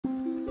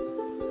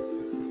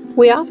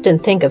We often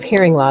think of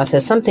hearing loss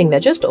as something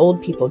that just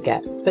old people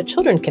get, but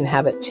children can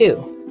have it too.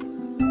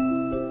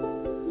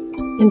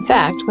 In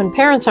fact, when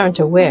parents aren't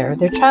aware,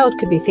 their child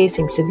could be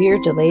facing severe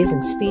delays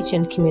in speech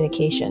and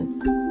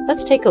communication.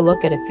 Let's take a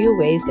look at a few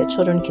ways that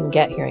children can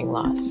get hearing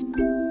loss.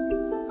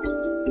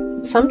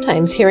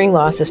 Sometimes hearing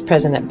loss is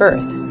present at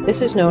birth.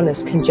 This is known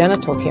as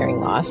congenital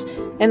hearing loss,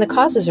 and the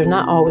causes are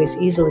not always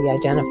easily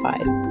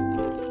identified.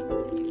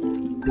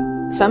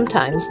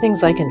 Sometimes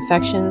things like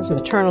infections,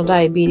 maternal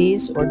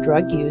diabetes, or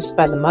drug use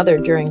by the mother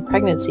during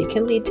pregnancy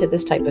can lead to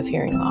this type of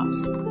hearing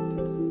loss.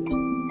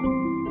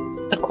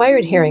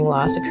 Acquired hearing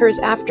loss occurs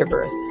after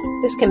birth.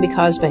 This can be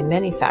caused by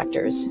many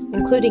factors,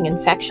 including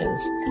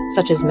infections,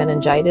 such as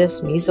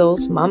meningitis,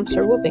 measles, mumps,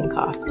 or whooping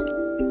cough.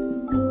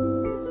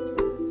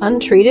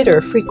 Untreated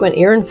or frequent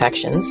ear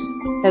infections,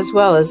 as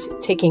well as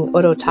taking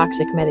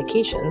ototoxic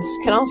medications,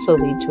 can also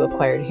lead to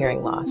acquired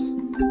hearing loss.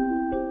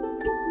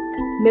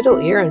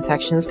 Middle ear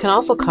infections can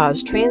also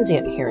cause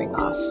transient hearing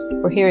loss,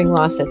 or hearing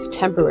loss that's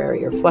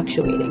temporary or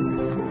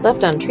fluctuating.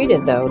 Left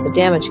untreated, though, the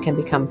damage can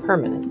become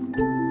permanent.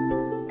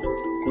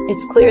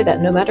 It's clear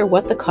that no matter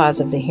what the cause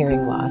of the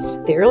hearing loss,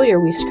 the earlier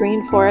we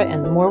screen for it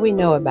and the more we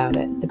know about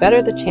it, the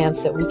better the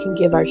chance that we can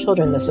give our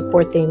children the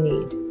support they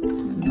need.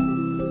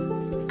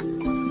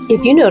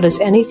 If you notice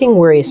anything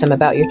worrisome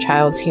about your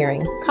child's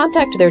hearing,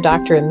 contact their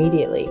doctor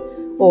immediately,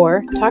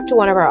 or talk to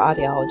one of our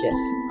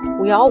audiologists.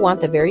 We all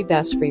want the very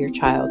best for your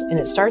child, and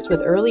it starts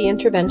with early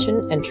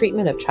intervention and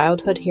treatment of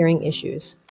childhood hearing issues.